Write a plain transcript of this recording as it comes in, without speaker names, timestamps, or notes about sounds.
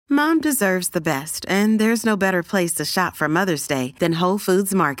Mom deserves the best, and there's no better place to shop for Mother's Day than Whole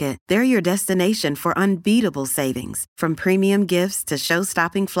Foods Market. They're your destination for unbeatable savings, from premium gifts to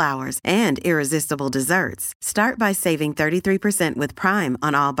show-stopping flowers and irresistible desserts. Start by saving 33% with Prime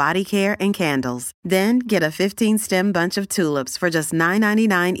on all body care and candles. Then get a 15-stem bunch of tulips for just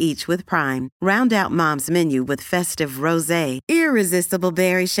 $9.99 each with Prime. Round out Mom's menu with festive rosé, irresistible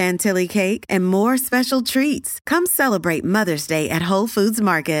berry chantilly cake, and more special treats. Come celebrate Mother's Day at Whole Foods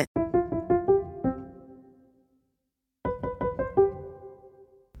Market.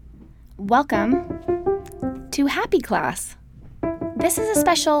 Welcome to Happy Class. This is a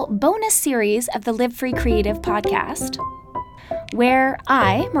special bonus series of the Live Free Creative podcast, where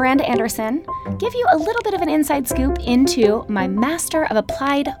I, Miranda Anderson, give you a little bit of an inside scoop into my Master of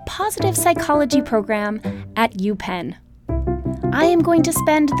Applied Positive Psychology program at UPenn. I am going to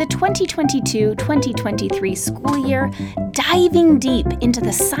spend the 2022-2023 school year diving deep into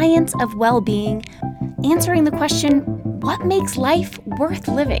the science of well-being, answering the question, what makes life worth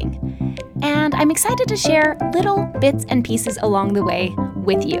living? And I'm excited to share little bits and pieces along the way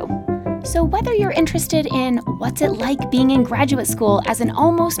with you. So whether you're interested in what's it like being in graduate school as an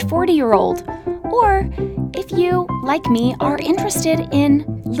almost 40-year-old, or if you, like me, are interested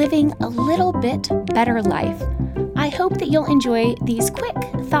in living a little bit better life, I hope that you'll enjoy these quick,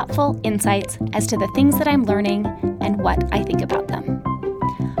 thoughtful insights as to the things that I'm learning and what I think about them.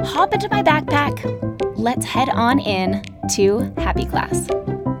 Hop into my backpack. Let's head on in to Happy Class.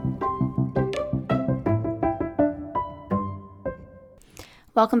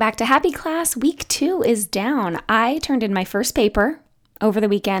 Welcome back to Happy Class. Week 2 is down. I turned in my first paper over the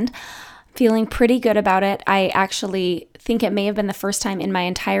weekend, feeling pretty good about it. I actually think it may have been the first time in my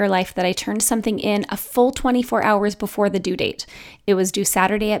entire life that I turned something in a full 24 hours before the due date. It was due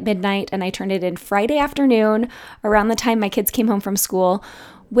Saturday at midnight, and I turned it in Friday afternoon around the time my kids came home from school,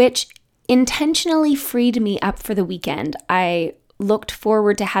 which intentionally freed me up for the weekend. I looked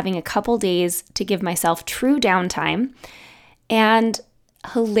forward to having a couple days to give myself true downtime, and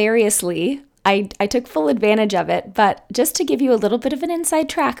hilariously, I took full advantage of it. But just to give you a little bit of an inside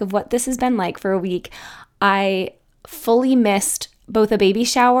track of what this has been like for a week, I fully missed both a baby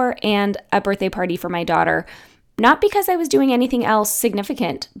shower and a birthday party for my daughter. Not because I was doing anything else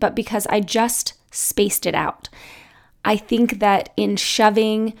significant, but because I just spaced it out. I think that in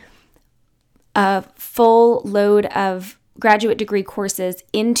shoving a full load of graduate degree courses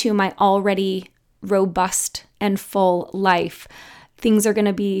into my already robust and full life, things are going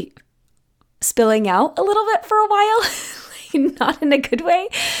to be spilling out a little bit for a while, not in a good way.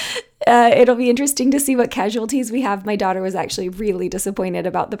 It'll be interesting to see what casualties we have. My daughter was actually really disappointed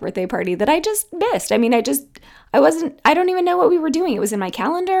about the birthday party that I just missed. I mean, I don't even know what we were doing. It was in my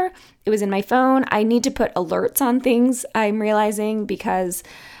calendar. It was in my phone. I need to put alerts on things, I'm realizing, because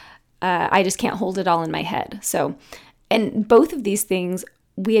I just can't hold it all in my head. So, and both of these things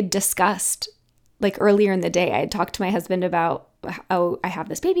we had discussed like earlier in the day. I had talked to my husband about, oh, I have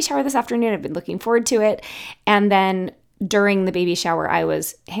this baby shower this afternoon. I've been looking forward to it. And then during the baby shower, I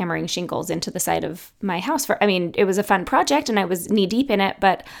was hammering shingles into the side of my house. It was a fun project and I was knee deep in it,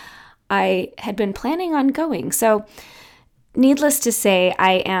 but I had been planning on going. So needless to say,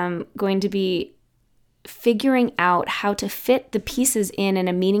 I am going to be figuring out how to fit the pieces in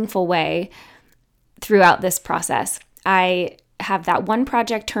a meaningful way throughout this process. I have that one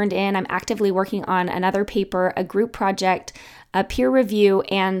project turned in. I'm actively working on another paper, a group project, a peer review,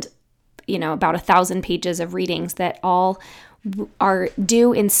 and about 1,000 pages of readings that all are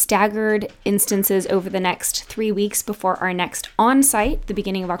due in staggered instances over the next 3 weeks before our next on-site, the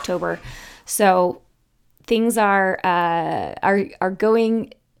beginning of October. So things are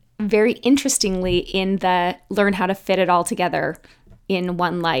going very interestingly in the learn how to fit it all together in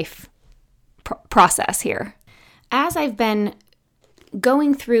one life process here. As I've been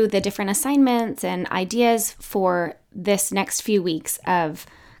going through the different assignments and ideas for this next few weeks of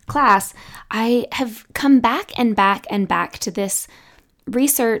class, I have come back and back and back to this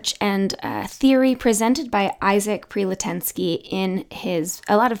research and theory presented by Isaac Preletensky in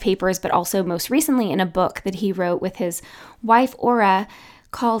a lot of papers, but also most recently in a book that he wrote with his wife, Aura,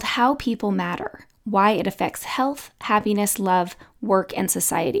 called How People Matter: Why It Affects Health, Happiness, Love, Work, and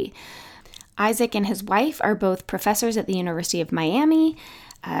Society. Isaac and his wife are both professors at the University of Miami.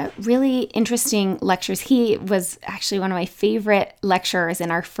 Really interesting lectures. He was actually one of my favorite lecturers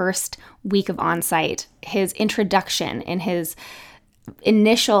in our first week of on-site. His introduction and his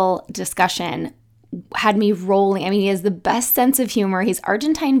initial discussion had me rolling. I mean, he has the best sense of humor. He's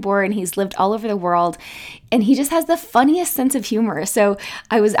Argentine born. He's lived all over the world. And he just has the funniest sense of humor. So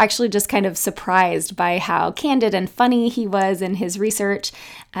I was actually just kind of surprised by how candid and funny he was in his research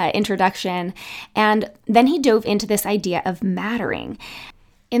introduction. And then he dove into this idea of mattering.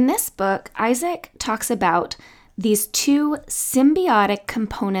 In this book, Isaac talks about these two symbiotic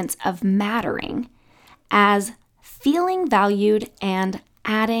components of mattering as feeling valued and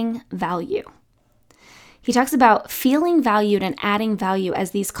adding value. He talks about feeling valued and adding value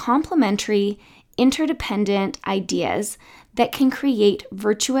as these complementary, interdependent ideas that can create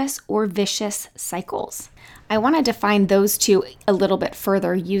virtuous or vicious cycles. I want to define those two a little bit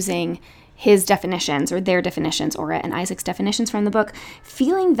further using his definitions, or their definitions, Ora and Isaac's definitions from the book.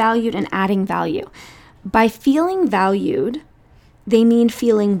 Feeling valued and adding value. By feeling valued, they mean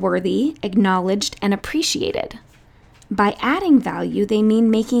feeling worthy, acknowledged, and appreciated. By adding value, they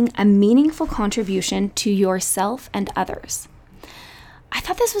mean making a meaningful contribution to yourself and others. I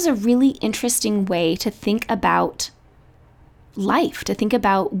thought this was a really interesting way to think about life, to think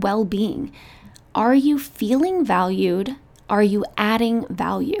about well-being. Are you feeling valued? Are you adding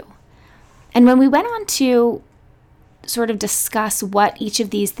value? And when we went on to sort of discuss what each of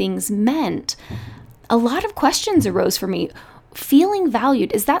these things meant, a lot of questions arose for me. Feeling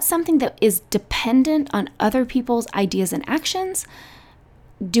valued, is that something that is dependent on other people's ideas and actions?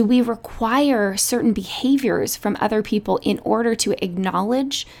 Do we require certain behaviors from other people in order to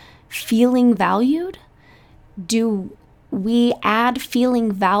acknowledge feeling valued? Do we add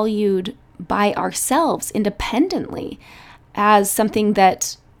feeling valued by ourselves independently as something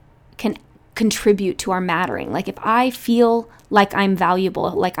that can contribute to our mattering? Like if I feel like I'm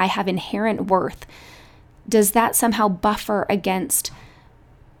valuable, like I have inherent worth, does that somehow buffer against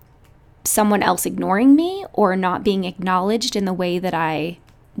someone else ignoring me or not being acknowledged in the way that I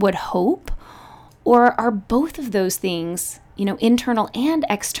would hope? Or are both of those things, internal and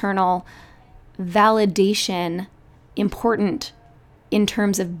external validation, important in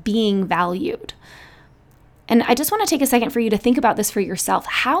terms of being valued? And I just want to take a second for you to think about this for yourself.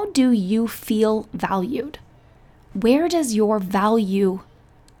 How do you feel valued? Where does your value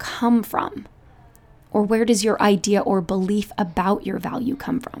come from? Or where does your idea or belief about your value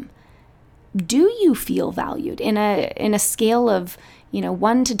come from? Do you feel valued in a scale of,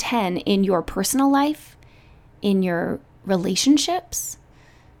 1 to 10 in your personal life, in your relationships?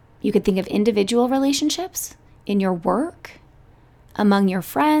 You could think of individual relationships, in your work, among your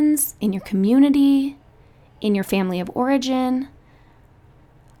friends, in your community, in your family of origin.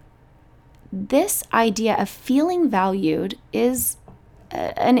 This idea of feeling valued is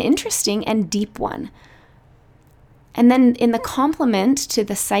an interesting and deep one. And then in the complement to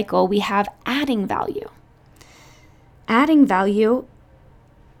the cycle, we have adding value. Adding value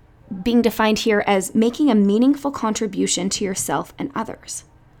being defined here as making a meaningful contribution to yourself and others.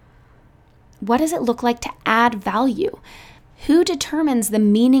 What does it look like to add value? Who determines the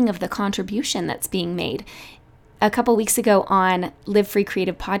meaning of the contribution that's being made? A couple weeks ago on Live Free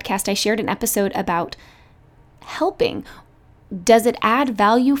Creative Podcast, I shared an episode about helping. Does it add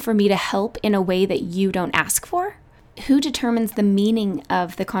value for me to help in a way that you don't ask for? Who determines the meaning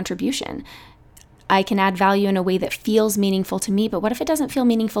of the contribution? I can add value in a way that feels meaningful to me, but what if it doesn't feel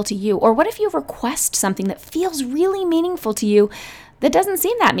meaningful to you? Or what if you request something that feels really meaningful to you that doesn't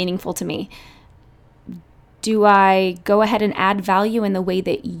seem that meaningful to me? Do I go ahead and add value in the way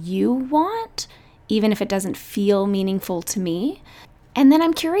that you want, even if it doesn't feel meaningful to me? And then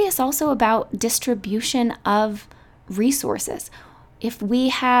I'm curious also about distribution of resources. If we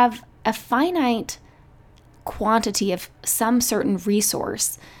have a finite quantity of some certain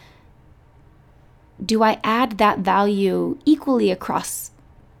resource, do I add that value equally across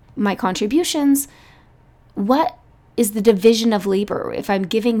my contributions? What is the division of labor if I'm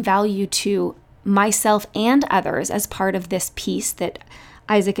giving value to myself and others as part of this piece that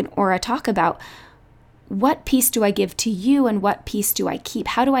Isaac and Ora talk about? What piece do I give to you and what piece do I keep?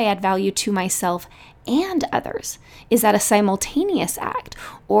 How do I add value to myself and others? Is that a simultaneous act,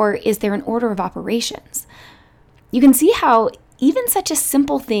 or is there an order of operations? You can see how even such a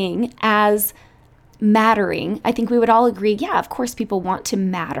simple thing as mattering, I think we would all agree, yeah, of course people want to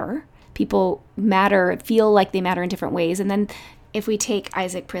matter. People matter, feel like they matter in different ways. And then if we take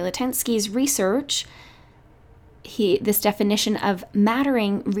Isaac Prelatensky's research, this definition of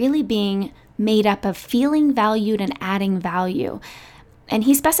mattering really being made up of feeling valued and adding value. And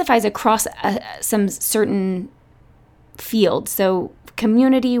he specifies across some certain fields, so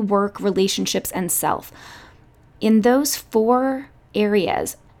community, work, relationships, and self. In those 4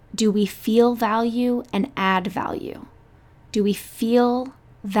 areas, do we feel value and add value? Do we feel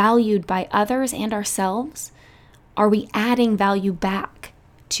valued by others and ourselves? Are we adding value back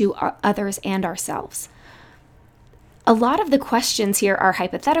to others and ourselves? A lot of the questions here are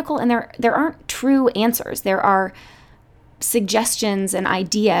hypothetical, and there aren't true answers. There are suggestions and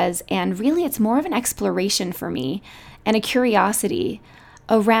ideas, and really it's more of an exploration for me and a curiosity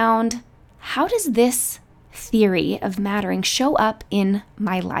around how does this theory of mattering show up in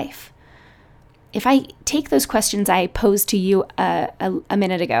my life? If I take those questions I posed to you a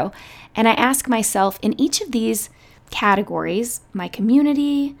minute ago, and I ask myself in each of these categories, my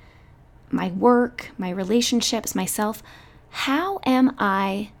community, my work, my relationships, myself, how am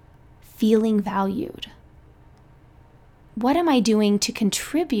I feeling valued? What am I doing to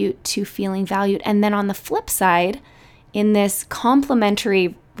contribute to feeling valued? And then on the flip side, in this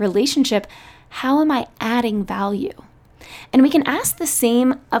complementary relationship, how am I adding value? And we can ask the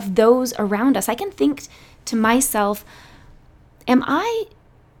same of those around us. I can think to myself, am I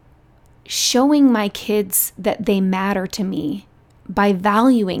showing my kids that they matter to me by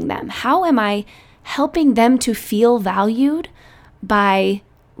valuing them? How am I helping them to feel valued by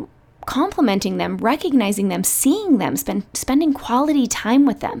complimenting them, recognizing them, seeing them, spending quality time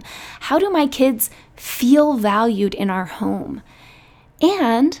with them? How do my kids feel valued in our home?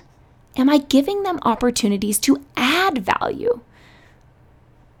 And am I giving them opportunities to add value?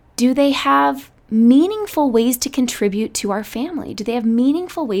 Do they have meaningful ways to contribute to our family? Do they have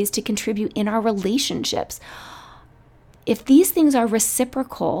meaningful ways to contribute in our relationships? If these things are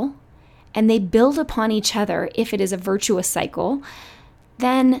reciprocal and they build upon each other, if it is a virtuous cycle,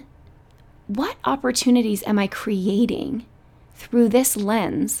 then what opportunities am I creating through this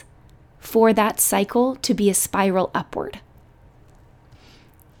lens for that cycle to be a spiral upward?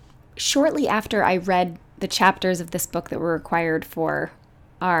 Shortly after I read the chapters of this book that were required for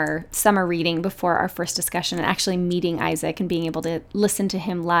our summer reading before our first discussion and actually meeting Isaac and being able to listen to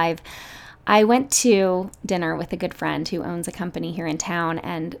him live, I went to dinner with a good friend who owns a company here in town,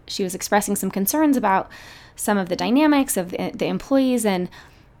 and she was expressing some concerns about some of the dynamics of the employees. And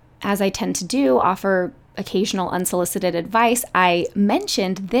as I tend to do, offer occasional unsolicited advice, I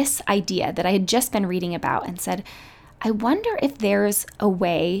mentioned this idea that I had just been reading about and said, I wonder if there's a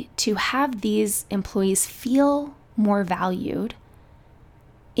way to have these employees feel more valued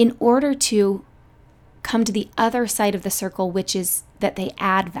in order to come to the other side of the circle, which is that they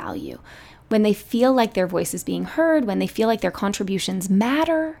add value. When they feel like their voice is being heard, when they feel like their contributions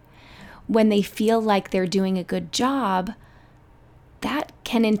matter, when they feel like they're doing a good job, that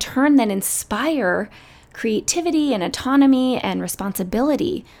can in turn then inspire creativity and autonomy and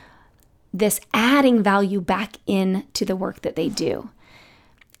responsibility, this adding value back into the work that they do.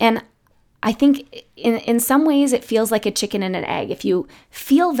 And I think in some ways it feels like a chicken and an egg. If you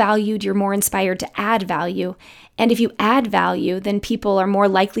feel valued, you're more inspired to add value. And if you add value, then people are more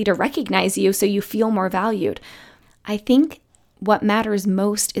likely to recognize you, so you feel more valued. I think what matters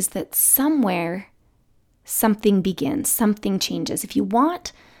most is that somewhere something begins, something changes. If you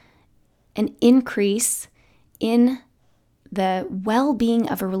want an increase in the well-being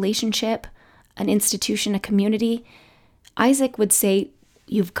of a relationship, an institution, a community, Isaac would say,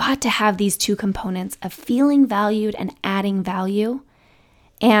 you've got to have these two components of feeling valued and adding value.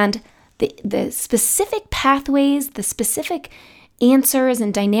 And the specific pathways, the specific answers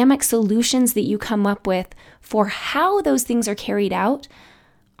and dynamic solutions that you come up with for how those things are carried out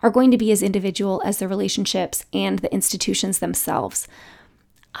are going to be as individual as the relationships and the institutions themselves.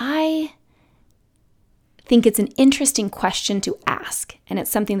 I think it's an interesting question to ask, and it's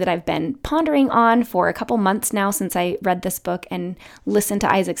something that I've been pondering on for a couple months now since I read this book and listened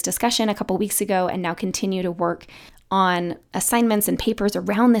to Isaac's discussion a couple weeks ago, and now continue to work on assignments and papers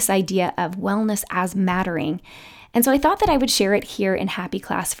around this idea of wellness as mattering. And so I thought that I would share it here in Happy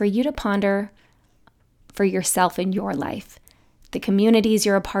Class for you to ponder for yourself in your life, the communities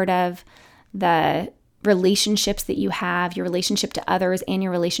you're a part of, the relationships that you have, your relationship to others and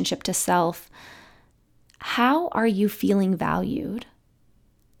your relationship to self. How are you feeling valued?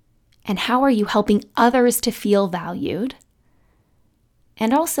 And how are you helping others to feel valued?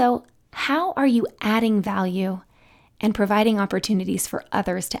 And also, how are you adding value and providing opportunities for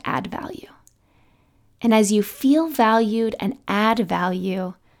others to add value? And as you feel valued and add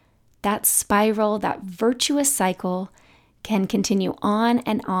value, that spiral, that virtuous cycle can continue on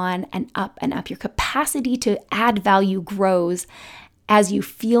and up and up. Your capacity to add value grows as you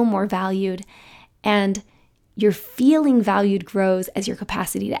feel more valued, and your feeling valued grows as your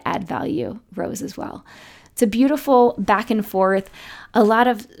capacity to add value grows as well. It's a beautiful back and forth, a lot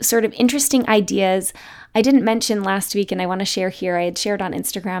of sort of interesting ideas. I didn't mention last week, and I want to share here, I had shared on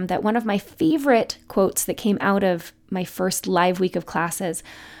Instagram that one of my favorite quotes that came out of my first live week of classes,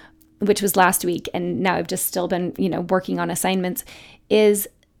 which was last week, and now I've just still been, working on assignments, is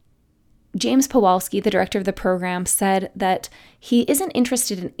James Pawalski, the director of the program, said that he isn't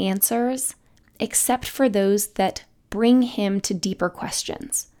interested in answers except for those that bring him to deeper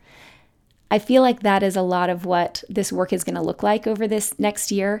questions. I feel like that is a lot of what this work is going to look like over this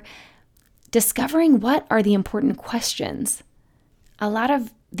next year. Discovering what are the important questions. A lot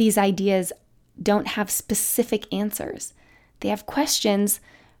of these ideas don't have specific answers. They have questions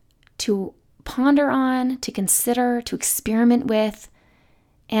to ponder on, to consider, to experiment with,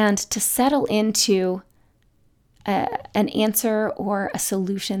 and to settle into an answer or a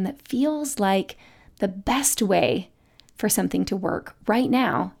solution that feels like the best way for something to work right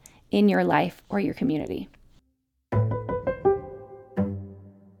now in your life or your community.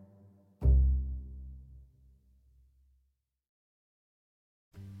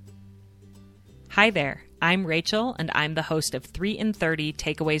 Hi there, I'm Rachel, and I'm the host of 3 in 30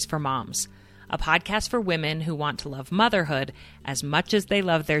 Takeaways for Moms, a podcast for women who want to love motherhood as much as they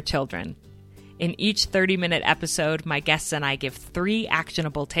love their children. In each 30-minute episode, my guests and I give 3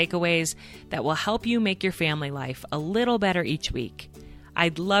 actionable takeaways that will help you make your family life a little better each week.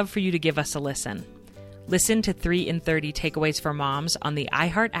 I'd love for you to give us a listen. Listen to 3 in 30 Takeaways for Moms on the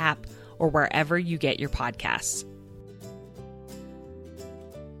iHeart app or wherever you get your podcasts.